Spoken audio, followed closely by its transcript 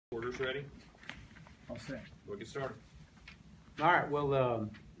Orders ready? All set. We'll get started. All right, well,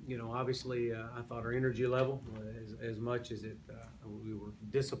 obviously, I thought our energy level, as much as we were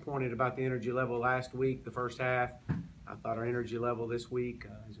disappointed about the energy level last week, the first half, I thought our energy level this week,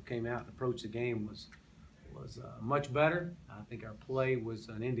 as we came out and approached the game, was much better. I think our play was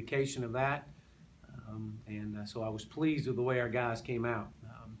an indication of that, so I was pleased with the way our guys came out.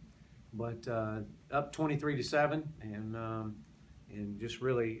 But up 23-7, and just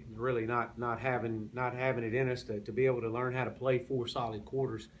really not having it in us to be able to learn how to play 4 solid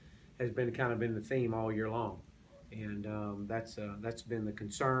quarters has been the theme all year long, and that's been the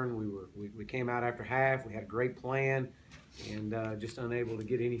concern. We came out after half, we had a great plan, and just unable to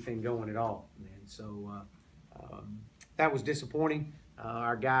get anything going at all. And so that was disappointing.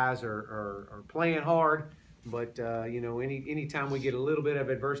 Our guys are playing hard, but anytime we get a little bit of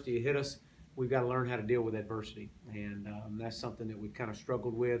adversity to hit us, we've got to learn how to deal with adversity, and that's something that we've kind of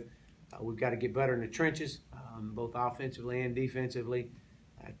struggled with. We've got to get better in the trenches, both offensively and defensively.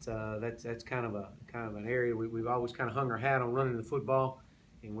 That's kind of an area we've always kind of hung our hat on running the football,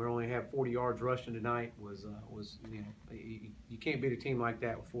 and we only have 40 yards rushing tonight. You can't beat a team like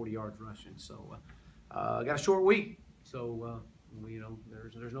that with 40 yards rushing. So got a short week, so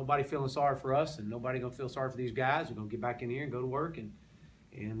there's nobody feeling sorry for us, and nobody gonna feel sorry for these guys. We're gonna get back in here and go to work and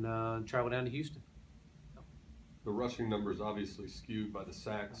travel down to Houston. The rushing numbers obviously skewed by the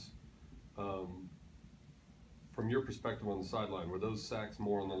sacks. From your perspective on the sideline, were those sacks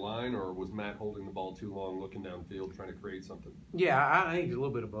more on the line, or was Matt holding the ball too long, looking downfield, trying to create something? Yeah, I think it's a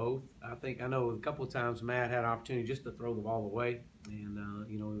little bit of both. I know a couple of times Matt had an opportunity just to throw the ball away, and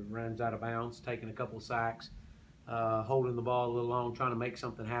it runs out of bounds, taking a couple of sacks, holding the ball a little long, trying to make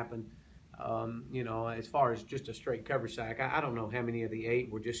something happen. As far as just a straight coverage sack, I don't know how many of the 8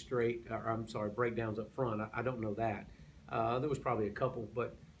 were just breakdowns up front. I don't know that. There was probably a couple,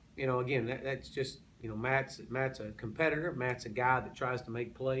 but again, that's just Matt's a competitor. Matt's a guy that tries to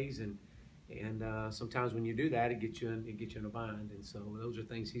make plays, and sometimes when you do that, it gets you in a bind. And so those are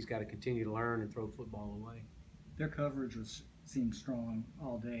things he's got to continue to learn and throw the football away. Their coverage seemed strong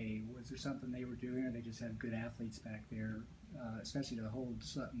all day. Was there something they were doing, or they just had good athletes back there, especially to hold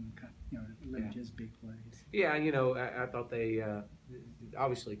Sutton, limit his big plays? Yeah, I thought they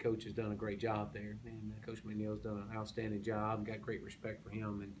obviously Coach has done a great job there, and Coach McNeil's done an outstanding job and got great respect for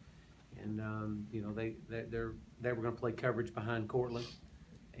him, and they were going to play coverage behind Cortland,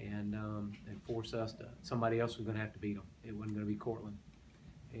 and force us to somebody else was going to have to beat them. It wasn't going to be Cortland,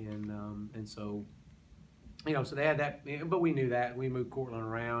 and so. So they had that, but we knew that. We moved Cortland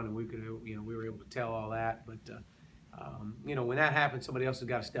around, and we were able to tell all that. But when that happens, somebody else has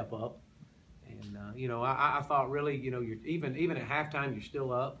got to step up. And I thought really, you're even at halftime, you're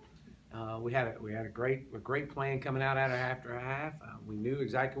still up. We had a great plan coming out after a half. We knew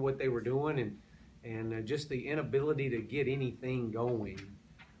exactly what they were doing, and just the inability to get anything going.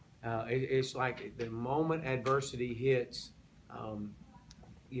 It's like the moment adversity hits.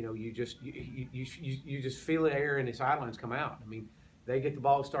 You just feel the air and the sidelines come out. I mean, they get the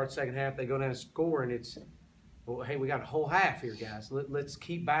ball to start second half, they go down and score, and it's, well, hey, we got a whole half here, guys. Let's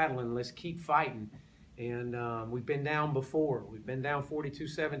keep battling, let's keep fighting. And we've been down before. We've been down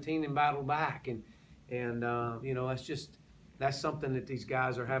 42-17 and battled back, and that's something that these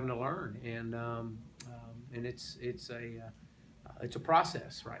guys are having to learn, and it's a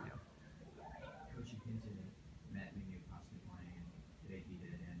process right now. Coach, you hinted at Matt maybe possibly playing, and today he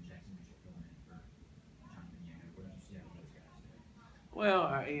did, and Jackson Mitchell filling in for Jonathan Yango. What did you see out of those guys today? Well,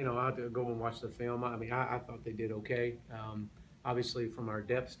 I have to go and watch the film. I mean, I thought they did okay. Obviously, from our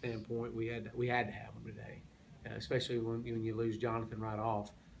depth standpoint, we had to have them today, especially when you lose Jonathan right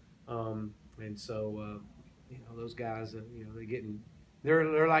off. And so, those guys,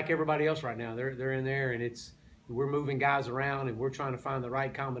 they're like everybody else right now. They're in there, and we're moving guys around, and we're trying to find the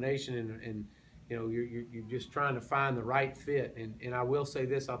right combination, and you're just trying to find the right fit. And I will say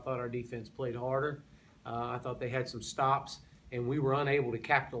this: I thought our defense played harder. I thought they had some stops, and we were unable to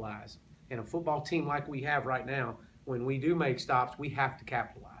capitalize. And a football team like we have right now, when we do make stops, we have to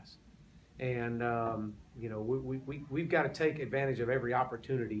capitalize. And we've got to take advantage of every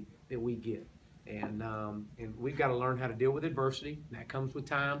opportunity that we get. And we've got to learn how to deal with adversity. And that comes with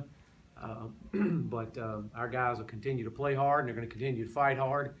time. But our guys will continue to play hard, and they're going to continue to fight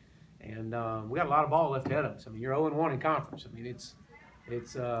hard. And we got a lot of ball left ahead of us. I mean, you're 0-1 in conference. I mean, it's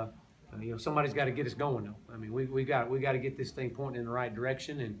somebody's got to get us going though. I mean, we got to get this thing pointing in the right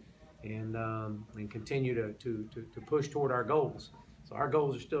direction, and continue to push toward our goals. So our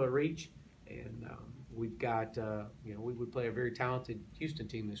goals are still at reach, and we've got we play a very talented Houston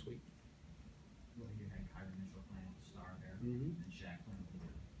team this week. Well, you had Kyron Mitchell playing at the star there, Mm-hmm. and Shaq playing with the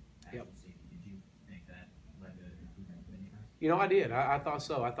Yep. actual safety. Did you think that led to improvement in you guys? You know, I did. I thought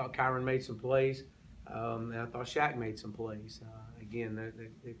so. I thought Kyron made some plays, and I thought Shaq made some plays. Again,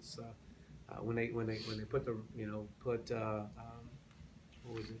 it's when they put the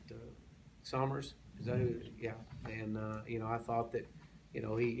what was it, Summers? Is that who? Yeah. And I thought that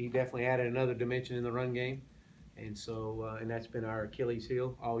he definitely added another dimension in the run game, and so and that's been our Achilles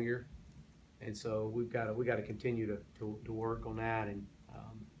heel all year, and so we got to continue to work on that. And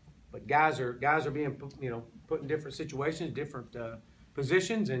but guys are being put in different situations, different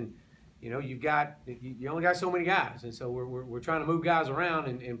positions, and you only got so many guys, and so we're trying to move guys around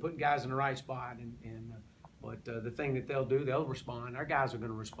and putting guys in the right spot. But the thing that they'll respond. Our guys are going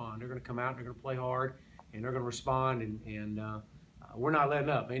to respond. They're going to come out. They're going to play hard, and they're going to respond. And we're not letting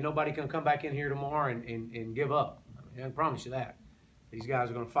up. Ain't nobody can come back in here tomorrow and give up. I promise you that. These guys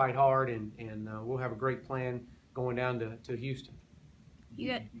are going to fight hard, and we'll have a great plan going down to Houston. You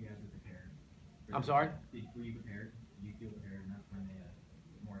guys were prepared? I'm sorry? Were you prepared? Do you feel prepared enough when they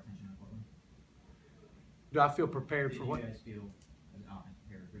more attention on Portland? Do I feel prepared for Did what? you guys feel as an offense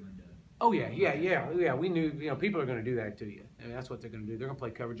prepared for them to? Oh yeah. We knew people are going to do that to you. I mean, that's what they're going to do. They're going to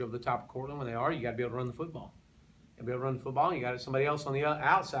play coverage over the top of Cortland. When they are, you got to be able to run the football. You got to be able to run the football. And you got somebody else on the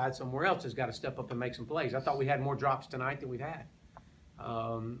outside somewhere else has got to step up and make some plays. I thought we had more drops tonight than we've had.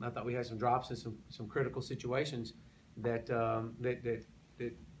 I thought we had some drops in some critical situations that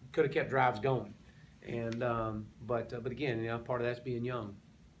could have kept drives going. And but again, part of that's being young.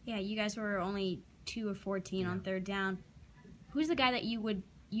 Yeah, you guys were only 2 of 14 on third down. Who's the guy that you would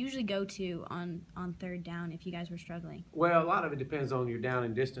usually go to on third down if you guys were struggling? Well, a lot of it depends on your down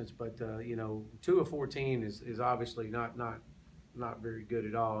and distance, but 2 of 14 is obviously not very good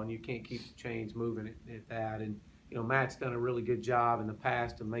at all, and you can't keep the chains moving at that. And Matt's done a really good job in the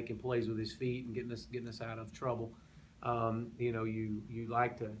past of making plays with his feet and getting us out of trouble. You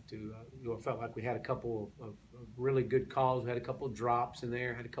like to felt like we had a couple of really good calls. We had a couple of drops in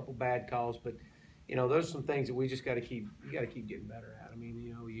there, had a couple bad calls, but those are some things that we just got to keep getting better at. I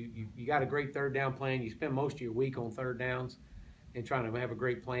mean, you got a great third down plan. You spend most of your week on third downs and trying to have a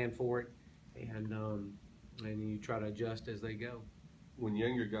great plan for it, and you try to adjust as they go. When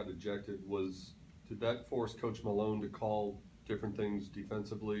Younger got ejected, did that force Coach Malone to call different things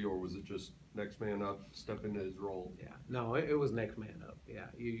defensively, or was it just next man up, step into his role? Yeah, no, it was next man up. Yeah,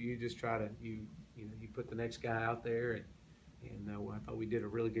 you just try to you put the next guy out there, and I thought we did a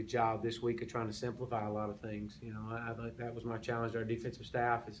really good job this week of trying to simplify a lot of things. I thought that was my challenge to our defensive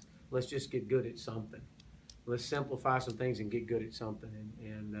staff is let's just get good at something. Let's simplify some things and get good at something,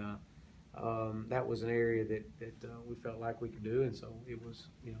 and that was an area that we felt like we could do, and so it was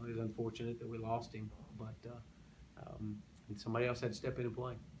unfortunate that we lost him, but and somebody else had to step in and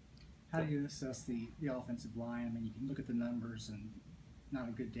play. How do you assess the offensive line? I mean, you can look at the numbers and not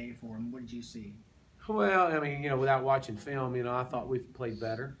a good day for them. What did you see? Well, I mean, without watching film, I thought we've played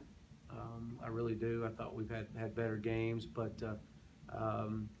better. I really do. I thought we've had better games, but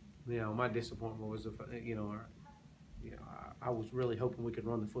my disappointment was I was really hoping we could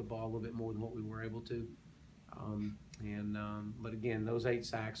run the football a little bit more than what we were able to. But again, those 8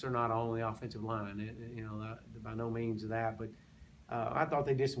 sacks are not all on the offensive line. By no means of that, but I thought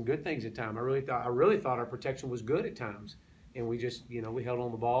they did some good things at times. I really thought our protection was good at times, and we just we held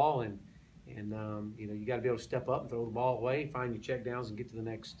on the ball and you got to be able to step up and throw the ball away, find your check downs, and get to the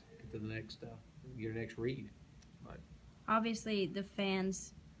next your next read. But Obviously, the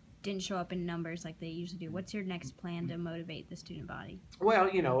fans didn't show up in numbers like they usually do. What's your next plan to motivate the student body? well,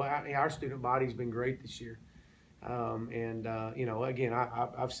 our student body's been great this year. Again,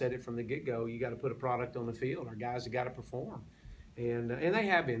 I've said it from the get-go. You got to put a product on the field. Our guys have got to perform, and they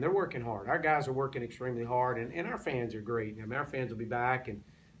have been. They're working hard. Our guys are working extremely hard, and our fans are great. I mean, our fans will be back, and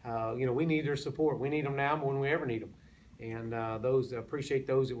we need their support. We need them now more than we ever need them, and appreciate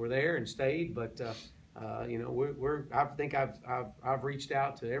those that were there and stayed. But I think I've reached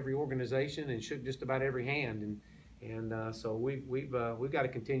out to every organization and shook just about every hand, and so we've got to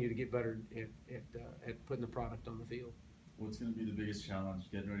continue to get better at putting the product on the field. What's going to be the biggest challenge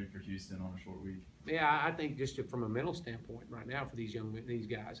getting ready for Houston on a short week? Yeah, I think just from a mental standpoint right now for these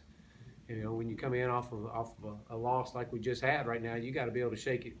guys, when you come in off of a loss like we just had right now, you got to be able to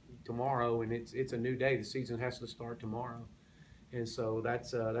shake it tomorrow, and it's a new day. The season has to start tomorrow, and so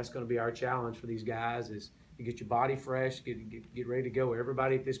that's going to be our challenge for these guys is to get your body fresh, get ready to go.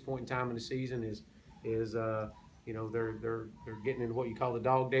 Everybody at this point in time in the season is they're getting into what you call the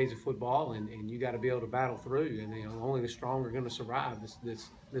dog days of football, and you got to be able to battle through, and only the strong are going to survive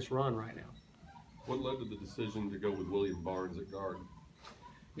this run right now. What led to the decision to go with William Barnes at guard?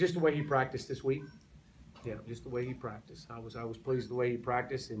 Just the way he practiced this week. Yeah, just the way he practiced. I was pleased with the way he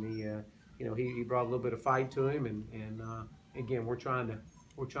practiced, and he brought a little bit of fight to him, and again, we're trying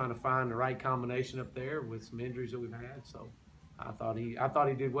to find the right combination up there with some injuries that we've had. So I thought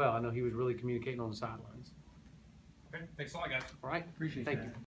he did well. I know he was really communicating on the sidelines. Okay, thanks a lot, guys. All right, Appreciate thank that. you.